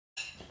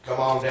come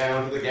on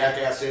down to the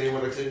gas city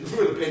where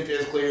the pint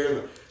is clear and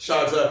the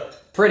shots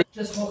up. Pretty.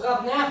 Just woke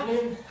up in the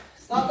afternoon.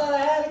 It's not that I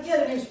had to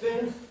get a new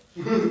spoon.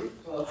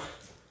 So,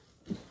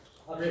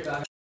 I'll be right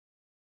back.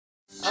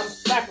 I'm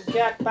back with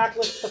Jack, back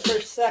with the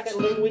first, second,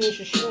 linguini,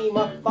 sashimi,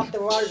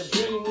 motherfucking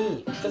large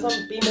me. Cause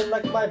I'm beaming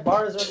like my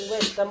bars are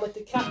lit. I'm like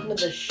the captain of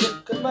the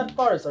ship, cause my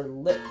bars are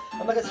lit.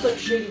 I'm like a slim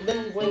shady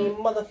linguini,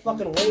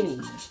 motherfucking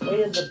Wayne.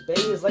 Wayne of the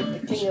Bay is like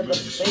the king of the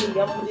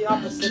Bay. I'm the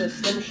opposite of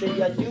slim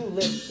shady. I do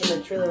live in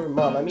a trailer with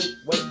mom. I mean,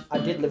 wait, I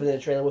did live in a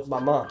trailer with my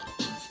mom.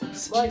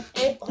 It's like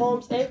 8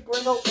 homes, 8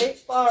 gringo,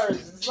 8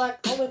 bars. It's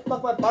like, holy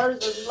fuck, my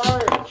bars are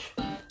large.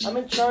 I'm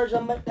in charge,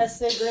 I'm an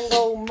essay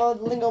gringo,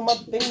 mud lingo, my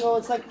bingo,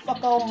 it's like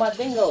fuck all my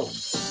dingo.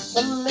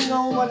 The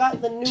lingo, I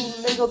got the new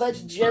lingo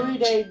that Jerry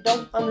Day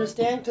don't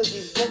understand, cause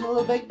he's getting a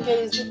little bit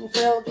gay, he's getting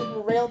frail,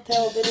 getting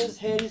rail-tailed in his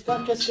head. He's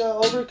got Jessica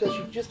over, cause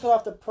she just got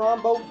off the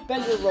prom boat,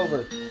 bend her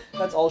over.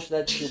 That's all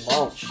that she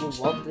wants. She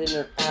wants it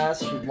in her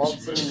ass, she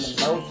wants it in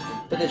the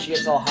mouth, but then she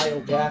gets all high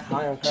on gack,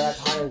 high on crack,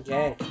 high on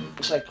gang.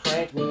 It's like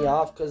crank me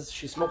off, cause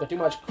she's smoking too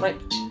much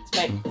crank.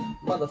 Spank,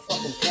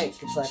 motherfucking tank.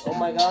 It's like, oh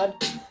my god,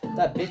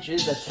 that bitch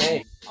is a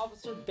tank.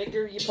 Officer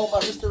Baker, you pull my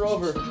wrister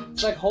over.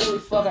 It's like, holy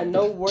fuck, I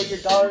know where your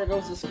daughter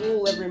goes to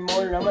school every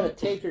morning. I'm gonna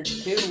take her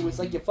too. It's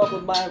like, you fuck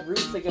with my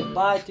roots, say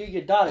goodbye to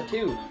your daughter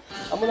too.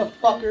 I'm gonna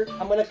fuck her,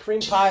 I'm gonna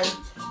cream pie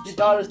her. Your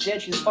daughter's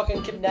dead, she's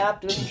fucking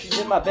kidnapped and she's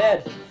in my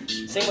bed.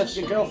 Same with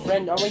your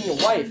girlfriend, I mean your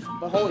wife.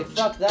 But holy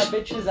fuck, that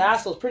bitch's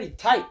asshole's pretty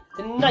tight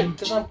tonight,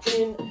 cause I'm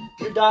cleaning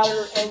your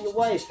daughter and your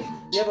wife.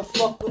 You ever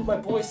fuck with my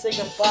boy, say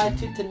goodbye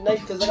to tonight,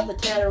 cause I got the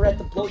tannerette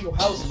to blow your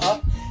house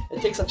up.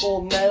 It takes a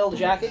full metal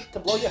jacket to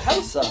blow your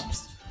house up.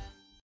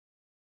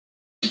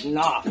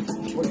 Nah,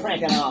 we're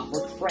cranking off.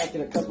 We're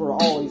cranking it cause we're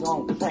always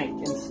on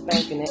crank and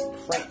spanking it.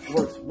 Crank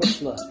works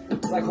Whistler.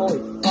 It's like,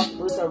 holy fuck,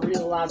 Bruce, I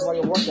realized why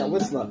you work at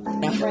Whistler.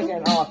 Now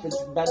cranking off, it's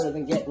better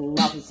than getting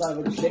off inside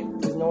of a chick,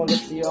 cause no one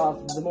lifts you off.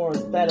 The more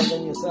it's better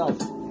than yourself.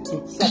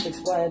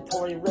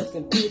 Self-explanatory, rest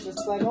in peace.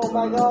 It's like, oh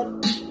my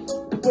god,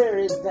 where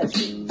is that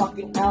shit?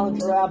 Fucking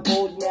Algebra,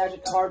 bold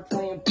magic card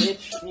playing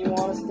bitch. You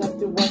wanna step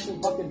to West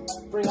and fucking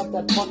bring up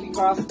that fucking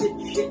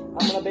CrossFit shit?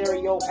 I'm gonna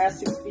bury your ass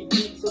 6 feet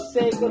deep. So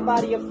say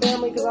goodbye to your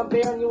family, cause I'm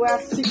burying your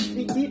ass 6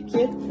 feet deep,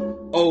 kid.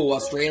 Oh,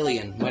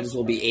 Australian. Might as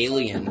well be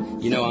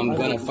alien. You know, I'm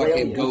gonna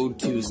fucking go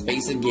to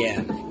space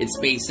again. It's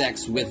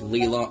SpaceX with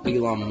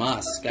Elon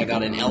Musk. I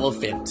got an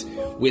elephant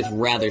with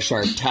rather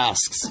sharp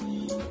tusks.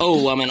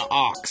 Oh, I'm an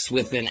ox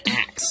with an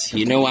axe.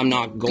 You know I'm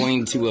not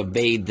going to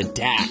evade the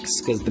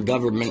tax, cause the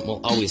government will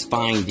always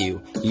find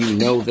you. You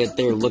know that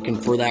they're looking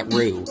for that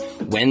rue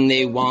when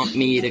they want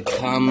me to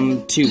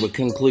come to a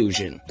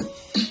conclusion.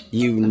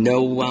 You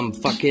know I'm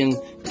fucking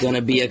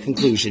gonna be a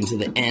conclusion to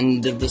the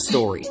end of the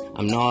story.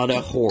 I'm not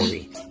a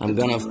hoary. I'm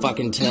gonna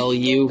fucking tell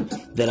you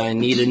that I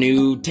need a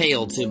new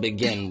tail to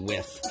begin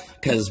with.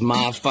 Cause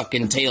my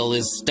fucking tail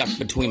is stuck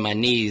between my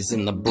knees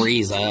in the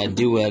breeze. I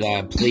do what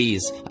I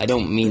please. I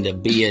don't mean to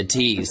be a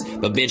tease.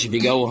 But bitch, if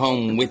you go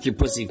home with your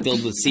pussy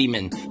filled with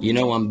semen, you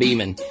know I'm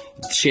beaming.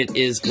 Shit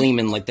is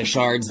gleaming like the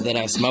shards that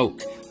I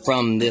smoke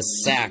from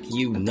this sack.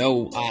 You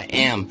know I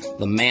am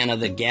the man of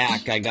the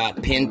gack. I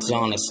got pint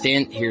on a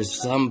stint.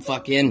 Here's some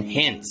fucking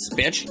hints,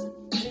 bitch.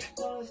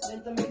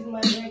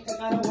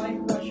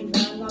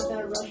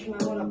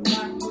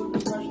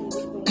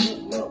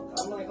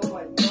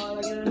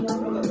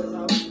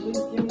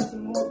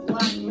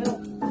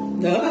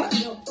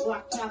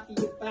 Black taffy,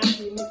 you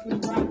backy, you make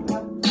me rock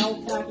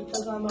out tacky,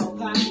 cause I'm all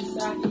packy,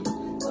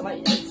 sacky. I might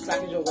eat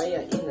sackage away,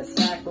 I eat in a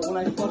sack, but when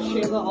I fuck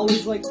Shayla,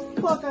 always like,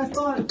 fuck, I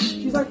thought.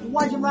 She's like,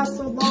 why'd you last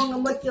so long?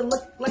 I'm like, you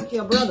look like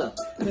your brother.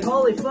 Like,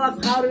 holy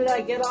fuck, how did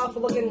I get off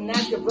looking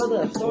at your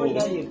brother? Sorry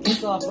that you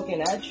gets off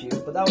looking at you,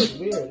 but that was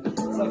weird. It's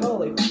like,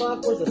 holy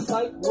fuck, where's the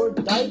sight,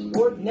 word, dyke,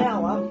 word,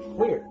 now, I'm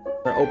weird.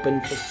 Are open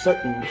for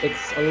certain.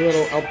 It's a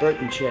little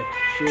Albertan chick.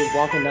 She was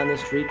walking down the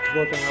street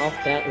twerking off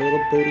that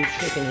little booty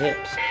shaking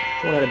hips.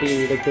 She wanted to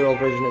be the girl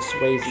version of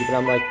Swayze, but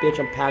I'm like, bitch,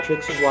 I'm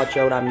Patrick, so watch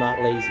out, I'm not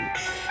lazy.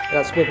 I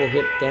got swivel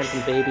hip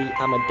dancing, baby.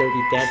 I'm a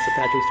dirty dancer,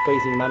 Patrick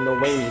Swayze. I'm no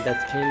Wayne.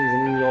 That's Kings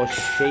in your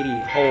shady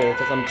hole,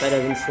 cause I'm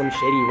better than Slim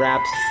Shady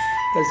raps.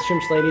 Cause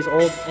Shim Slady's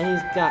old, and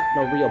he's got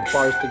no real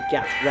bars to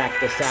gap, rack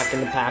the sack in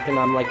the pack, and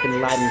I'm like Bin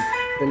Laden,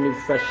 the new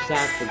fresh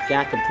sack, the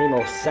gack and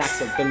primo sacks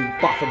have been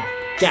buffing.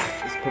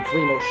 Gack is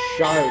Primo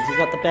shards. He's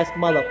got the best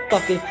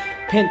motherfucking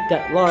pint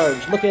at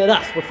large. Look at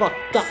us, we're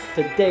fucked up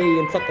today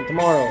and fucking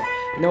tomorrow.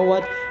 You know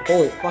what?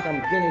 Holy fuck, I'm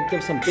gonna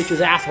give some bitch's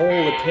asshole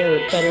a tear.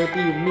 It better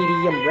be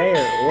medium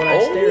rare. When I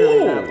stare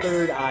with that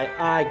third eye,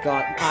 I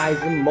got eyes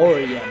and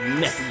Moria.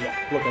 Messy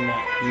looking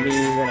at me.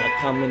 When I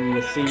come in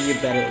to see you,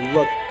 better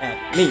look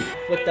at me.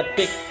 With the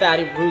big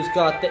fatty bruise,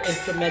 got the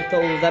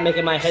instrumentals that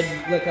making my head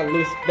look a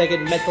loose,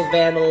 begging mental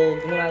vandal.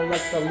 When I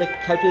like to lick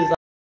couches.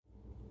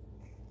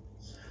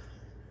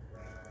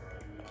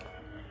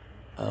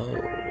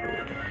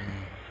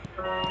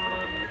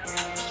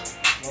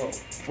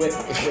 Whip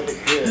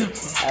it good.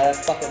 I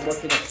fucking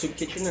worked in a soup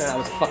kitchen and I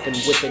was fucking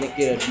whipping it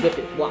good. Whip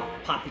it, wop,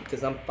 pop it,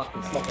 cause I'm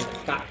fucking smoking a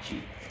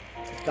gotchi.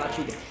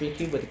 Gotchi to freak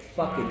you with a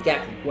fucking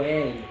gack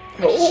wang.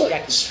 Oh.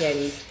 Jackie Chan,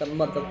 he's the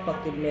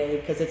motherfucking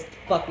man, cause it's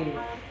fucking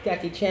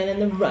Jackie Chan in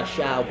the rush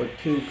hour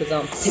too, cause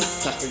I'm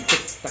tick-tocker,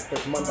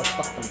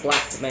 motherfucking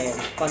black man,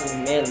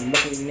 funny man,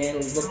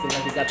 looking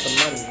like he got the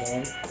money,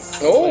 man.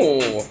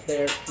 Oh.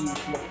 There,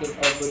 he's looking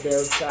over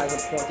there, guys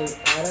are pointing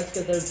at us,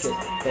 cause they're just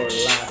for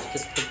laughs,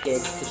 just for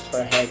gigs, just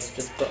for heads,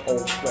 just for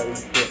old sweaty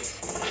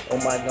hits. Oh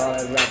my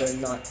god, I'd rather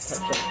not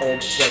touch an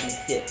old sweaty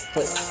hit.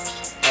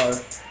 Clips are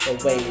the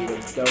way to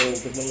go,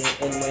 cause when you're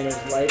in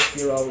winter's life,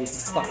 you're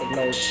always fucking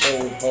those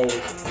old hoes.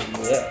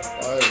 Yeah,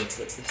 bars.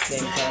 At the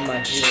same time, I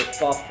hear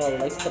Buffa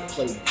likes to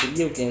play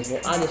video games. Well,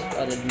 I just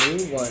got a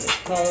new one.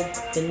 It's called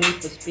the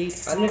Need for Speed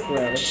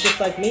Underground. It's just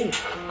like me.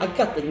 I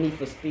got the Need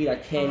for Speed I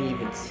can't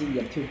even see.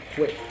 I'm too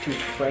quick, too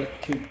frank,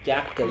 too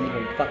jacked to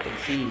even fucking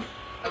see.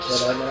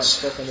 But I'm not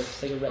smoking a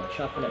cigarette,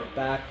 chopping it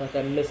back like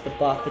I missed the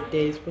Buffa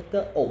days with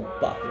the old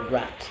Buffa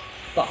raps.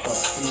 Buffa,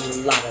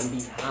 you lying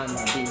behind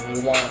my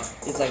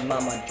marijuana. It's like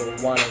Mama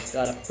Joanna's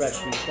got a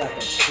fresh new stack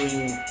of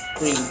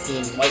green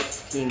team, white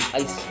team,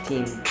 ice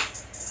team,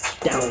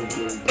 down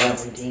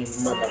team,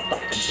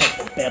 motherfucking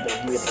pepper, babble,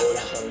 ripple,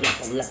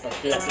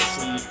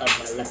 leprosy of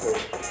my leopard.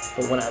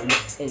 But when I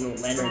look in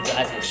Leonard's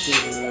eyes, I see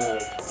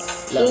love.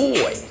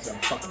 Love is a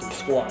fucking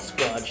squad,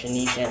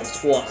 Shanice and a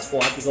squad.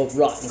 We go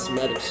rotten some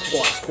other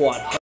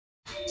squad.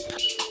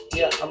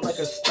 Yeah, I'm like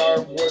a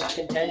Star Wars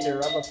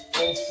contender. I'm a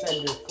full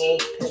sender, full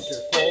pitcher,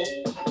 full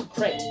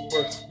crank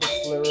works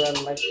whistler.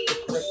 I'm like the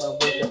crick, I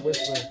work at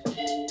Whistler.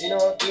 You know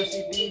what,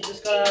 Brucey B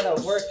just got out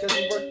of work cause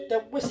he worked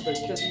at Whistler,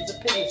 cause he's a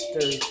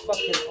pigster. He's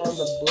fucking on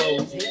the blow.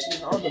 He's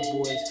hating on the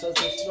boys cause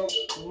they're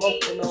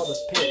smoking all the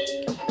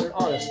pink. They're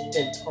on a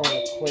stint, on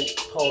a quint,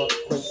 call up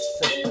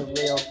Princess, the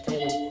real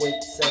Taylor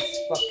Princess,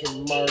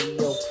 fucking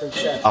Mario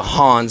Princess. A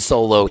Han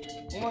Solo.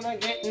 When I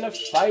get in a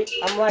fight,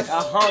 I'm like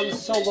a Han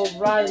Solo,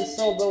 Ryan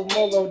Solo,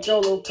 Molo,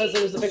 Jolo, cause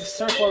there's a big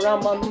circle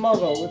around my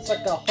mogo. It's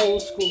like a whole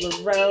school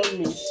around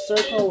me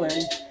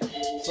circling.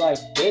 It's like,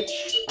 bitch,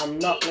 I'm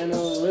not gonna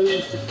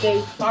lose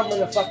today. I'm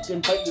gonna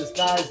fucking bite this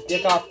guy's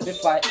dick off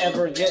if I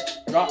ever get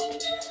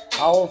dropped.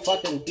 I will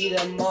fucking beat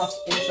him off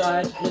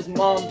inside his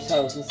mom's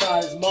house,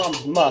 inside his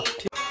mom's muff.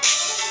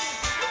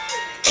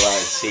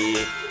 Alright,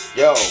 see.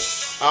 Yo,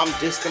 I'm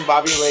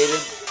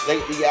discombobulated.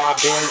 Lately I've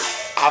been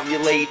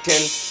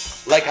ovulating.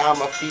 Like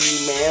I'm a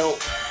female.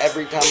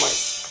 Every time I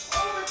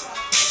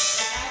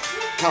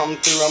come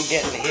through, I'm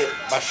getting hit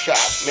by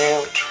shot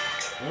mail.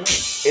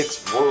 It's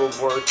World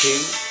War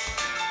II.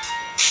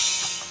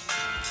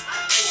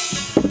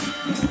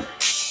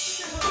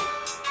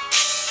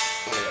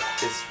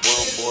 It's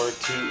World War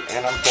II,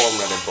 and I'm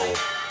formidable.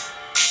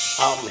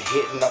 I'm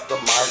hitting up the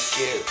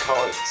market,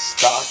 call it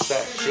stocks.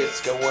 That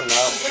shit's going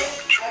up.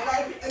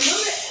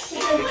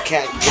 You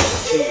can't get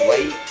too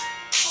late.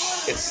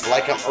 It's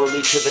like I'm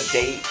early to the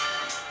date,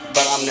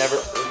 but I'm never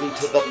early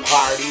to the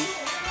party.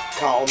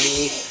 Call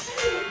me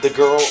the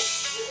girl,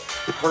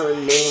 her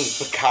name's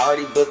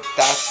Bacardi, but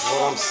that's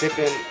what I'm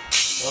sipping.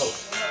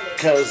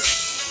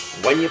 Cause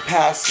when you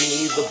pass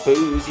me the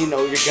booze, you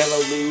know you're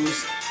gonna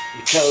lose.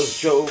 Because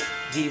Joe,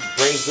 he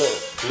brings the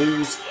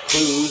blues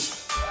clues.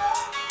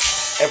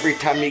 Every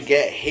time you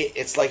get hit,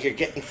 it's like you're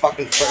getting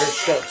fucking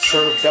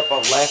served up a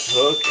left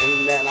hook,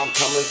 and then I'm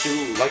coming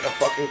through like a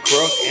fucking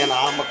crook, and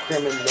I'm a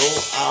criminal.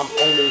 I'm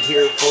only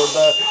here for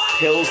the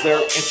pills.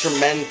 They're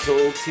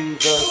instrumental to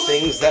the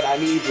things that I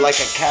need, like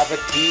a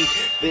cavity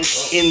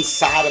that's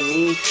inside of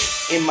me,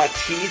 in my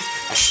teeth.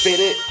 I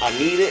spit it, I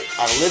need it,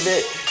 I live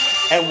it.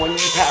 And when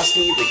you pass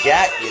me the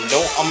gat, you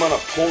know I'm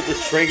gonna pull the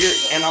trigger,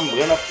 and I'm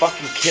gonna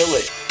fucking kill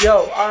it.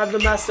 Yo, I'm the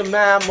master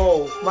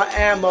mammo, my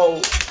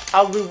ammo.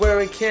 I'll be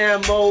wearing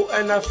camo,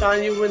 and I'll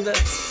find you in the...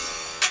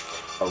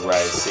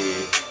 Alright,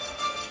 see.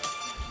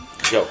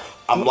 Yo,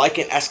 I'm like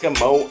an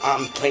Eskimo,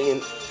 I'm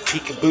playing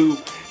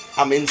peekaboo.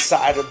 I'm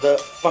inside of the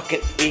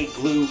fucking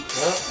igloo.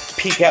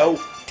 Peek out,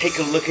 take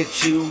a look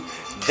at you,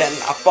 then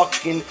I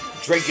fucking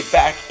drag you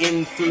back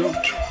in through.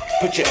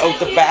 Put you out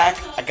the back,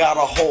 I got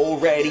a hole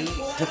ready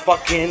to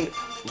fucking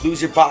lose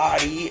your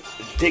body.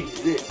 Dig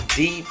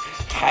deep,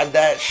 hide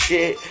that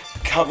shit.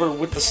 Cover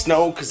with the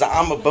snow, cause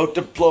I'm about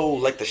to blow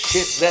like the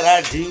shit that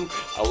I do.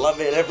 I love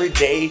it every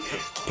day.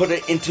 Put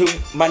it into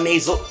my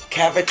nasal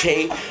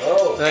cavity.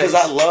 Cause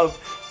I love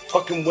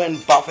fucking when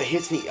Buffa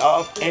hits me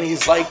up and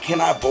he's like, can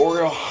I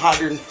borrow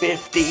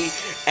 150?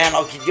 And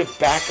I'll give you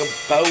back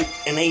about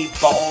an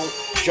 8-ball.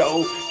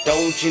 Joe,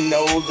 don't you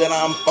know that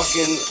I'm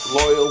fucking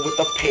loyal with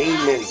the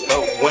payments?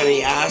 But when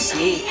he asks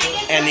me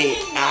and he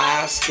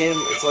asks him,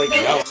 it's like,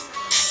 no.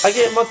 I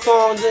get my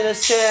thorns in a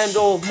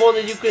sandal, more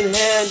than you can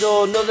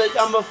handle. Know that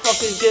I'ma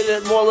fucking get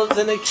it more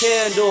than a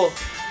candle.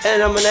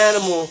 And I'm an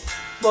animal,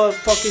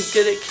 motherfuckers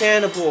get it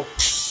cannibal.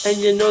 And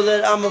you know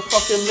that I'ma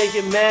fucking make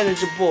it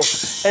manageable.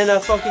 And I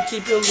fucking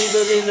keep you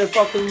leaving in the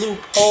fucking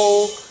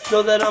loophole.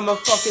 Know that I'ma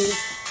fucking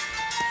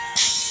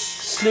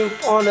snoop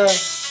on a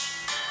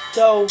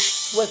dough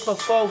with my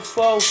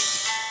fofo.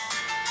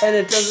 And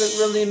it doesn't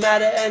really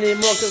matter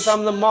anymore, cause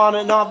I'm the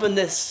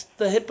monopolis,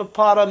 the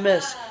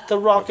hippopotamus, the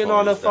rockin'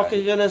 on a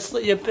fucking gonna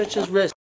slit your bitch's wrist.